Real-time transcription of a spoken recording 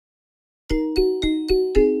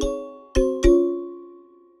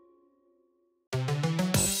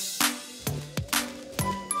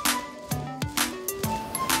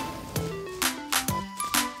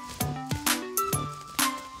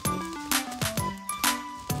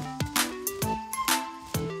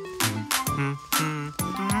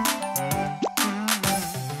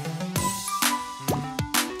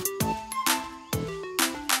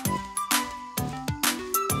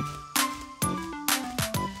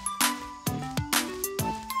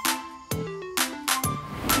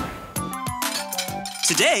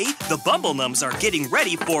Today, the Bumble Nums are getting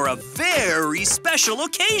ready for a very special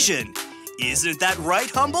occasion. Isn't that right,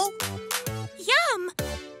 Humble? Yum!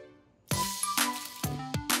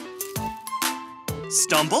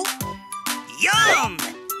 Stumble? Yum!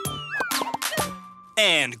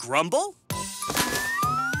 And Grumble?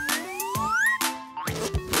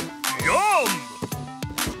 Yum!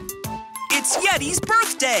 It's Yeti's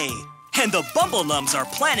birthday, and the Bumble Nums are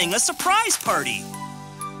planning a surprise party.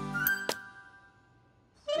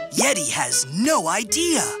 Yeti has no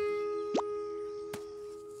idea.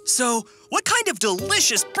 So, what kind of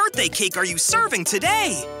delicious birthday cake are you serving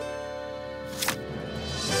today?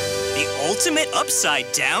 The ultimate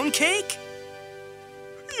upside-down cake?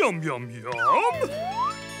 Yum, yum, yum!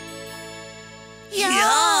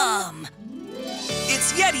 Yum!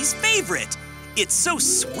 It's Yeti's favorite. It's so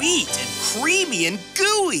sweet and creamy and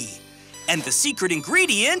gooey. And the secret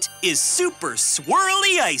ingredient is super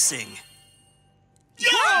swirly icing.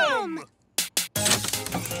 Yum!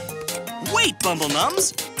 Wait, Bumble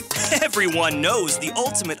Nums! Everyone knows the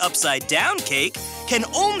ultimate upside-down cake can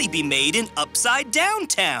only be made in Upside-Down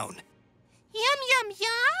Town. Yum, yum,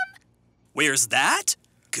 yum! Where's that?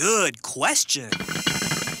 Good question.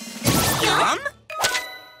 Yum?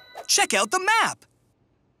 Check out the map.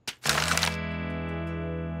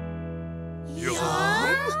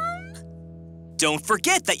 Yum? Don't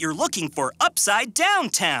forget that you're looking for Upside-Down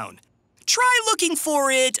Town. Try looking for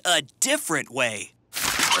it a different way.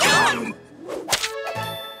 Yum!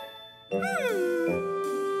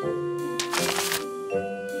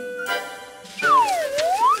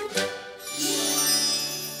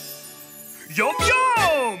 Yum,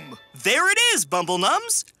 yum! There it is, Bumble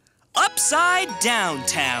Nums. Upside-Down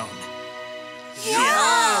Town.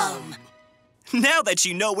 Yum! Now that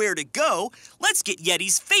you know where to go, let's get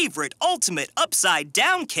Yeti's favorite ultimate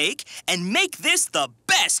upside-down cake and make this the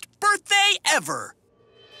best birthday ever!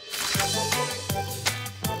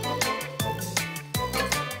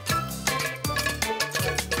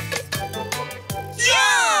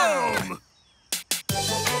 Yum!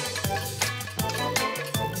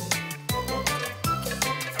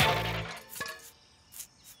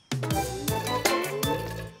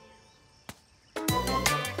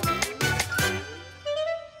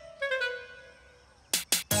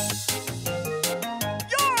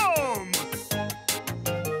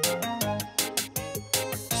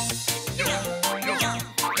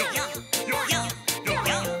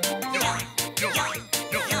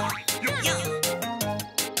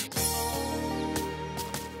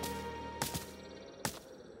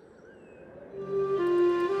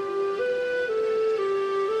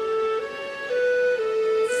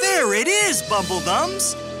 There it is, Bumble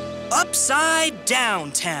Nums!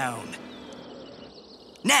 Upside-Down Town.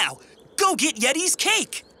 Now, go get Yeti's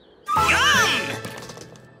cake! Yum!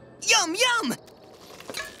 Yum, yum!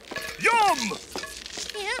 Yum!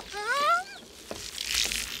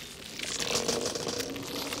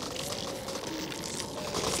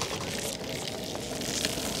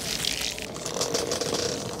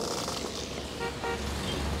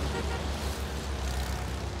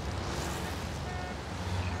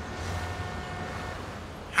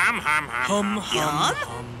 Hum, hum, Yum?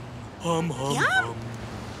 hum, hum, Yum?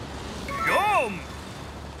 Yum!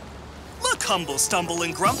 Look, Humble, Stumble,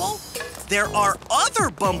 and Grumble. There are other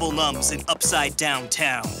Bumble Nums in Upside-Down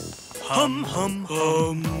Town. Hum, hum,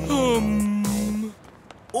 hum, hum.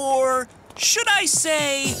 Or should I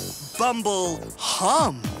say Bumble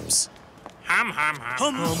Hums? Hum, hum,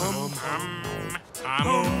 hum, Hum, hum, hum,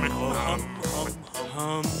 hum,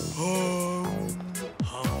 hum, hum,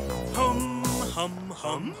 hum, hum,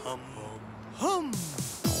 hum, hum, hum.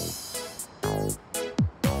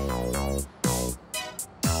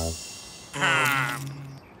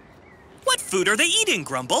 What food are they eating,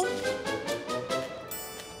 Grumble?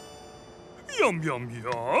 Yum, yum,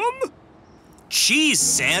 yum. Cheese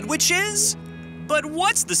sandwiches? But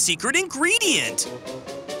what's the secret ingredient?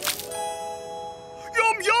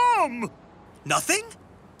 Yum, yum! Nothing?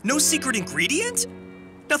 No secret ingredient?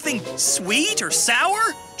 Nothing sweet or sour,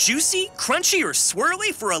 juicy, crunchy, or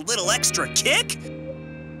swirly for a little extra kick?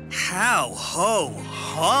 How, ho,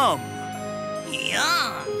 hum.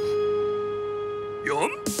 Yum!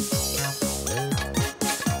 Yum?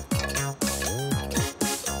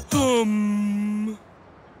 Hum.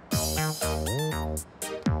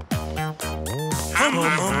 hum,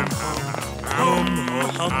 hum, hum,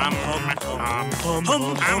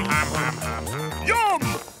 Yum!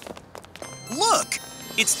 Look,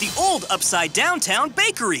 it's the old Upside Downtown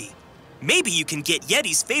Bakery. Maybe you can get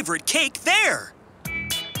Yeti's favorite cake there.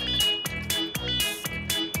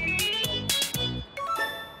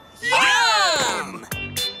 Yum!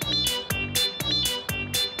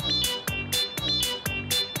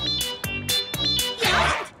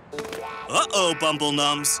 Uh-oh, Bumble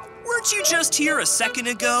Nums. Weren't you just here a second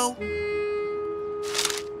ago?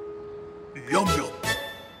 Yum, yum.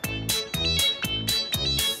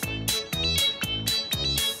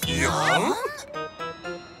 Yum?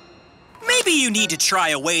 Maybe you need to try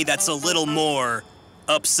a way that's a little more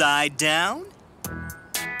upside down.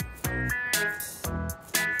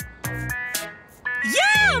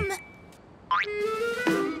 Yum!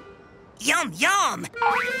 Yum, yum!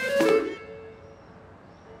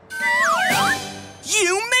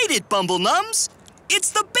 You made it, Bumble Nums.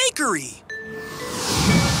 It's the bakery.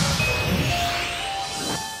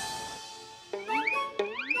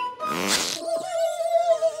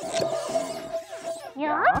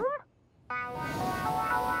 Yum?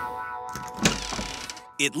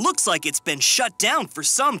 It looks like it's been shut down for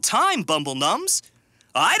some time, Bumble Nums.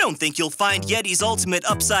 I don't think you'll find Yeti's ultimate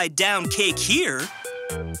upside-down cake here.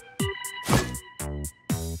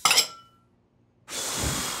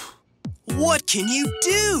 What can you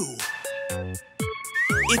do?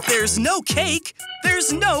 If there's no cake,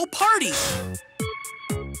 there's no party.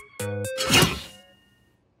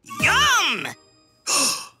 Yum!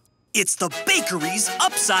 It's the bakery's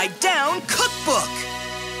upside-down cookbook.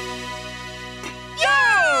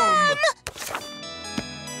 Yum!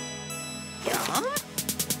 Yum?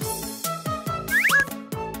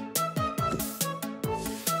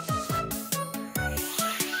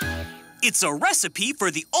 It's a recipe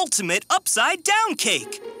for the ultimate upside-down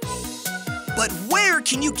cake. But where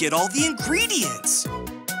can you get all the ingredients?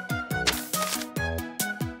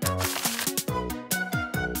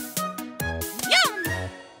 Yum!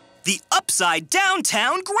 The Upside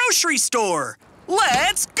Downtown grocery store.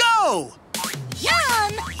 Let's go!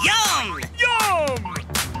 Yum! Yum! Yum!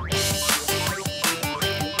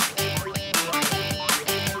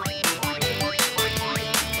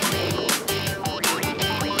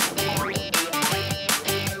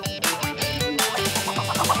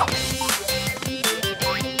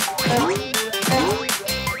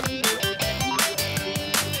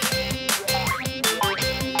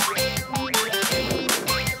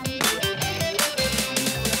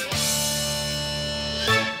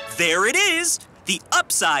 There it is, the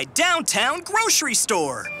Upside Downtown grocery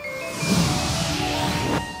store.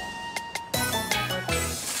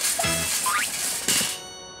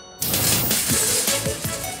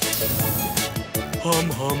 Hum,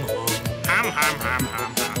 hum, hum. Hum, hum, hum,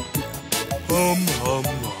 hum, hum. Hum, hum,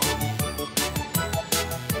 hum.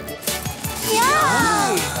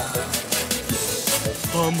 Yum!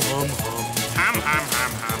 Hum, hum, hum. Hum, hum,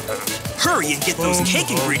 hum, hum, hum. Hurry and get those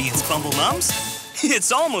cake ingredients, Bumble Nums.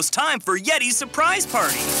 It's almost time for Yeti's surprise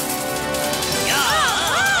party.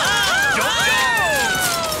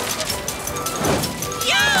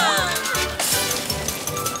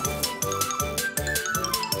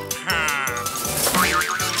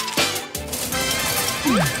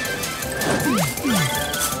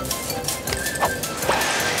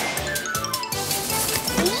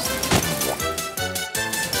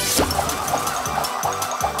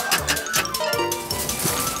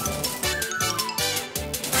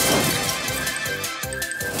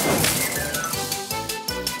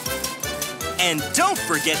 And don't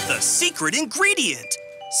forget the secret ingredient,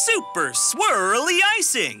 super swirly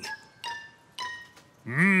icing.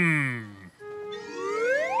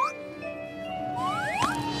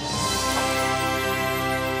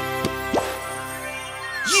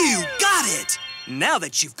 You got it! Now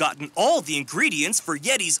that you've gotten all the ingredients for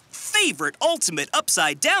Yeti's favorite ultimate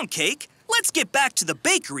upside-down cake, let's get back to the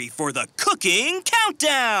bakery for the cooking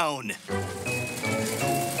countdown!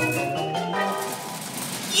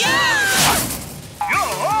 Yum!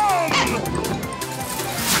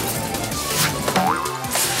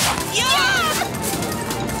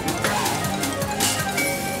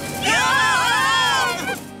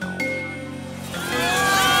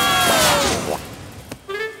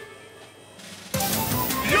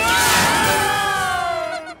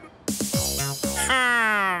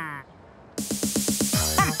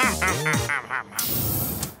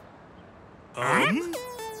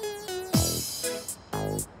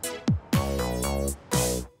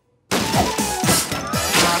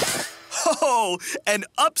 Oh, an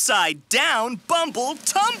upside-down Bumble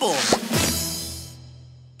Tumble!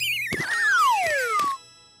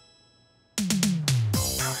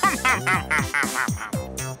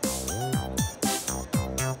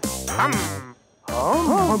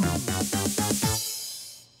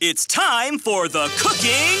 It's time for the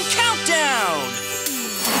cooking countdown!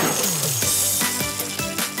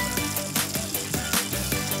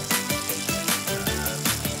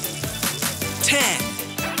 10,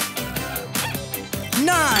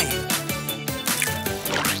 9,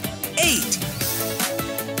 8,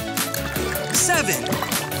 7,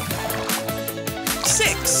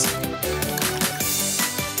 6,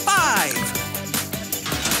 5,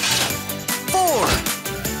 4,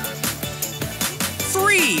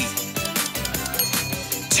 3,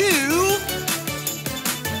 2,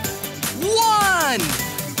 1.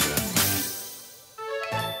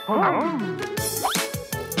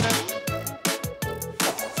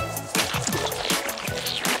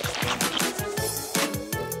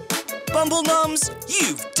 Bumble Nums,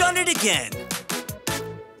 you've done it again.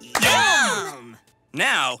 Yum!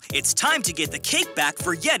 Now, it's time to get the cake back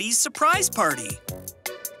for Yeti's surprise party.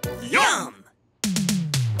 Yum!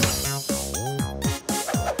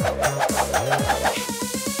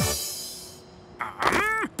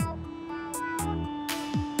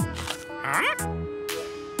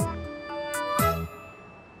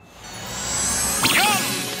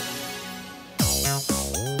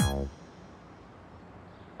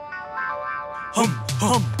 Hum,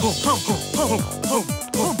 hum, hum, hum, hum, hum, hum,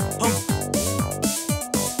 hum.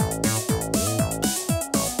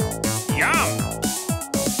 Yum!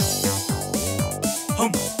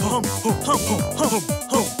 Hum, hum, hum, hum, hum, hum,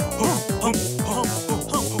 hum, hum, hum,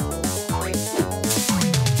 hum, hum.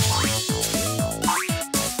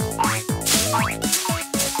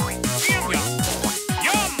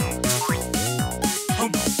 Yum!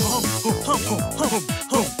 Hum, hum, hum, hum, hum,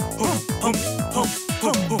 hum, hum, hum, hum,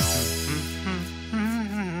 hum, hum.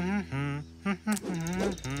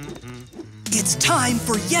 It's time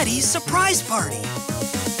for Yeti's surprise party.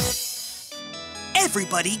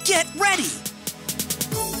 Everybody get ready.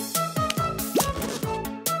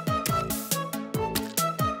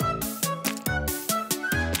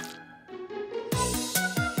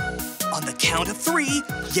 On the count of 3,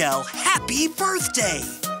 yell happy birthday.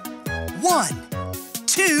 1,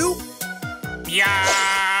 2,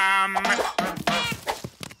 Yum!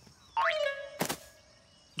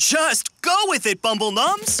 just go with it, Bumble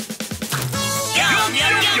Nums. Yum,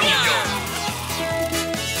 yum, yum, yum!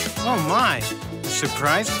 Oh my, a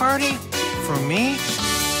surprise party? For me?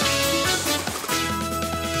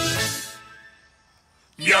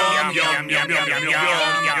 Yum, yum, yum, yum, yum, yum, yum,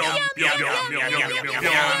 yum, yum, yum,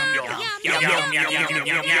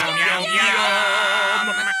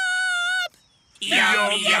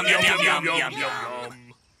 yum,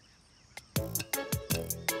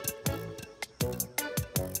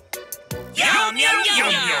 Yum, yum,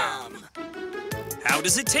 yum, yum! How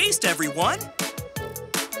does it taste, everyone?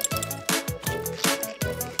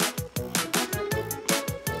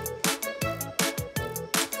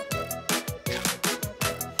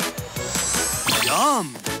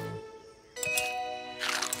 Yum!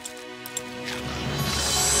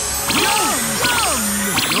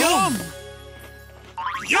 Yum!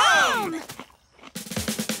 Yum!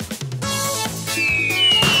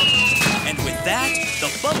 And with that, the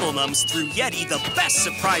Bumble Nums threw Yeti the best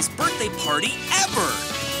surprise birthday party ever!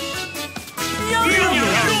 yum, yum,